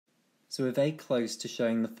So we're very close to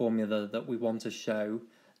showing the formula that we want to show.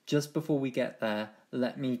 Just before we get there,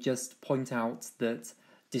 let me just point out that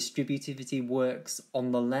distributivity works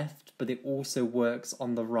on the left, but it also works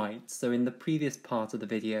on the right. So in the previous part of the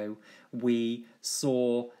video, we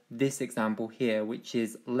saw this example here, which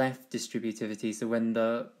is left distributivity. So when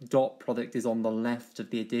the dot product is on the left of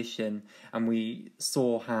the addition, and we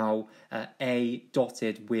saw how A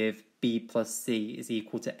dotted with B plus C is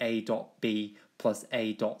equal to A dot B plus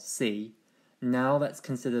A dot C. Now let's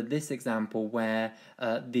consider this example where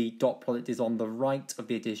the dot product is on the right of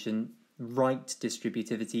the addition, right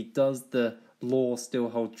distributivity. Does the law still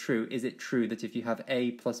hold true? Is it true that if you have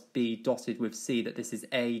A plus B dotted with C, that this is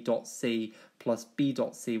A dot C plus B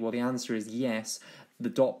dot C? Well, the answer is yes. The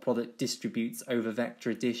dot product distributes over vector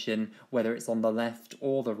addition, whether it's on the left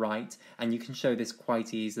or the right, and you can show this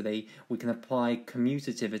quite easily. We can apply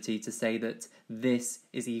commutativity to say that this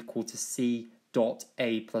is equal to C dot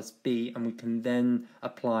A plus B, and we can then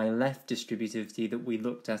apply left distributivity that we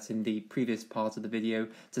looked at in the previous part of the video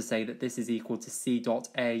to say that this is equal to C dot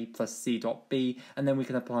A plus C dot B, and then we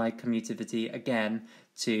can apply commutativity again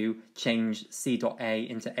to change C dot A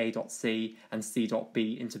into A dot C and C dot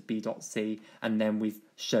B into B dot C, and then we've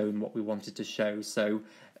shown what we wanted to show. So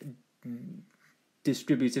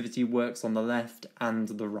distributivity works on the left and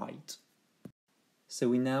the right. So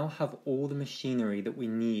we now have all the machinery that we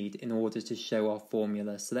need in order to show our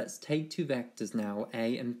formula. So let's take two vectors now,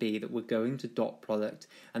 A and B, that we're going to dot product,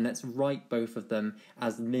 and let's write both of them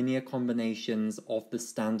as linear combinations of the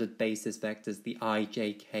standard basis vectors, the I,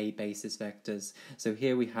 J, K basis vectors. So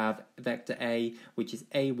here we have vector A, which is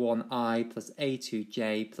A1I plus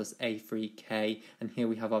A2J plus A3K, and here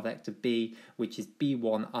we have our vector B, which is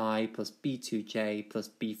B1I plus B2J plus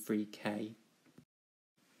B3K.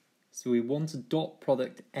 So we want to dot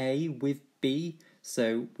product A with B,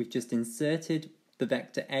 so we've just inserted the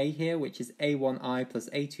vector A here, which is A1I plus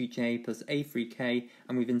A2J plus A3K,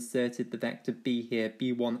 and we've inserted the vector B here,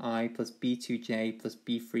 B1I plus B2J plus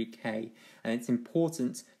B3K. And it's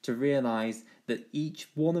important to realise that each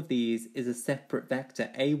one of these is a separate vector.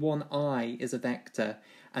 A1I is a vector,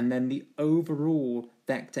 and then the overall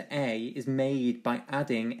vector A is made by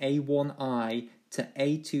adding A1I to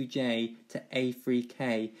A2J to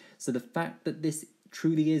A3K. So the fact that this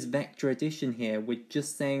truly is vector addition here, we're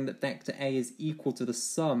just saying that vector A is equal to the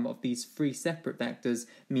sum of these three separate vectors,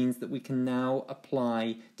 means that we can now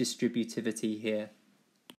apply distributivity here.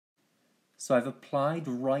 So I've applied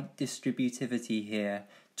right distributivity here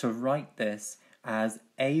to write this as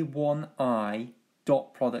A1I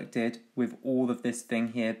dot producted with all of this thing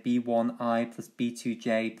here, B1I plus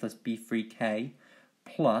B2J plus B3K,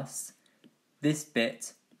 plus this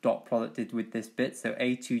bit dot producted with this bit, so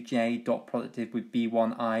A2J dot producted with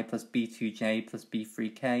B1I plus B2J plus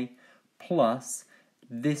B3K, plus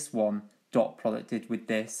this one dot producted with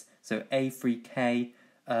this, so A3K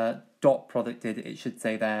dot producted, it should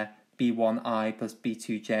say there, B1I plus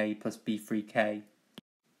B2J plus B3K.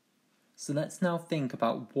 So let's now think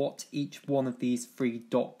about what each one of these three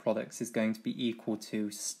dot products is going to be equal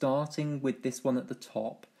to, starting with this one at the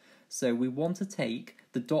top. So we want to take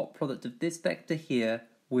the dot product of this vector here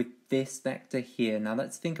with this vector here. Now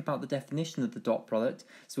let's think about the definition of the dot product.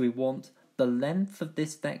 So we want the length of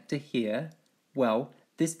this vector here. Well,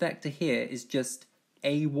 this vector here is just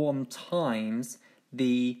A1 times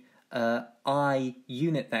the I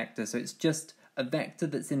unit vector. So it's just a vector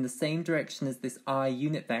that's in the same direction as this I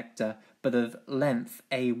unit vector, but of length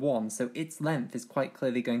A1. So its length is quite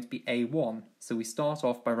clearly going to be A1. So we start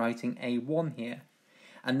off by writing A1 here.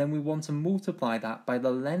 And then we want to multiply that by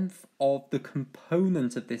the length of the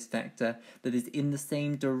component of this vector that is in the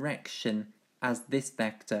same direction as this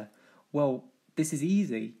vector. Well, this is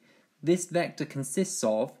easy. This vector consists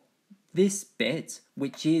of this bit,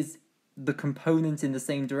 which is the component in the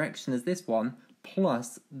same direction as this one,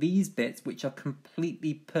 plus these bits which are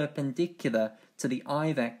completely perpendicular to the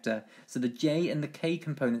I vector. So the J and the K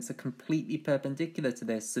components are completely perpendicular to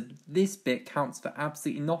this, so this bit counts for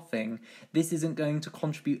absolutely nothing. This isn't going to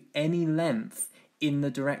contribute any length in the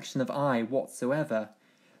direction of I whatsoever.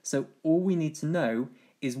 So all we need to know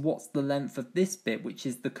is what's the length of this bit, which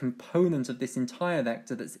is the component of this entire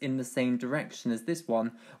vector that's in the same direction as this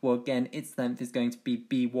one. Well, again, its length is going to be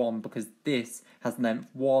B1 because this has length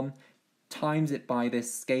 1, times it by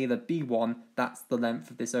this scalar B1, that's the length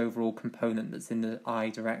of this overall component that's in the I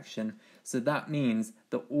direction. So that means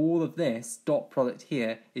that all of this dot product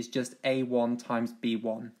here is just A1 times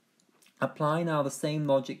B1. Apply now the same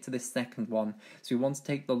logic to this second one. So we want to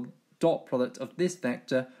take the dot product of this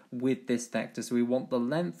vector with this vector. So we want the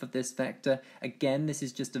length of this vector. Again, this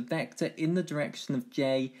is just a vector in the direction of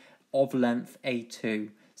J of length A2.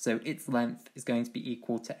 so its length is going to be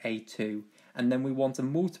equal to a2. And then we want to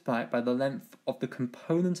multiply it by the length of the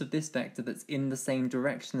component of this vector that's in the same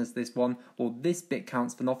direction as this one. Well, this bit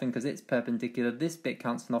counts for nothing because it's perpendicular, this bit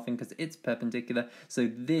counts for nothing because it's perpendicular, so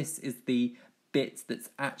this is the bit that's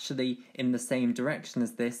actually in the same direction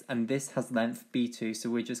as this, and this has length b2, so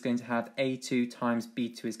we're just going to have a2 times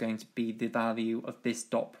b2 is going to be the value of this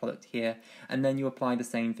dot product here. And then you apply the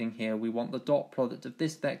same thing here. We want the dot product of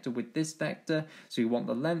this vector with this vector, so we want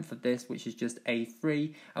the length of this, which is just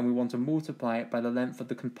a3, and we want to multiply it by the length of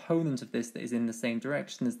the component of this that is in the same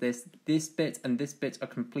direction as this. This bit and this bit are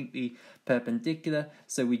completely perpendicular,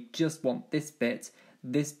 so we just want this bit.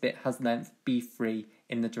 This bit has length b3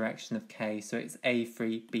 in the direction of k, so it's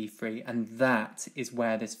a3, b3, and that is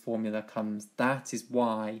where this formula comes. That is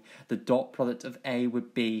why the dot product of a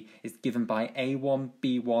with b is given by a1,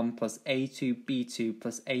 b1 plus a2, b2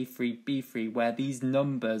 plus a3, b3, where these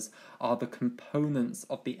numbers are the components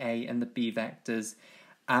of the a and the b vectors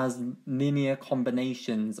as linear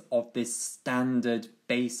combinations of this standard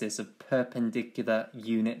basis of perpendicular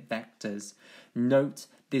unit vectors. Note,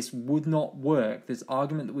 this would not work, this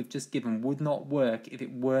argument that we've just given would not work if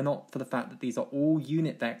it were not for the fact that these are all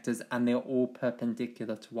unit vectors and they are all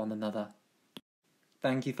perpendicular to one another.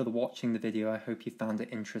 Thank you for watching the video. I hope you found it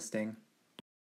interesting.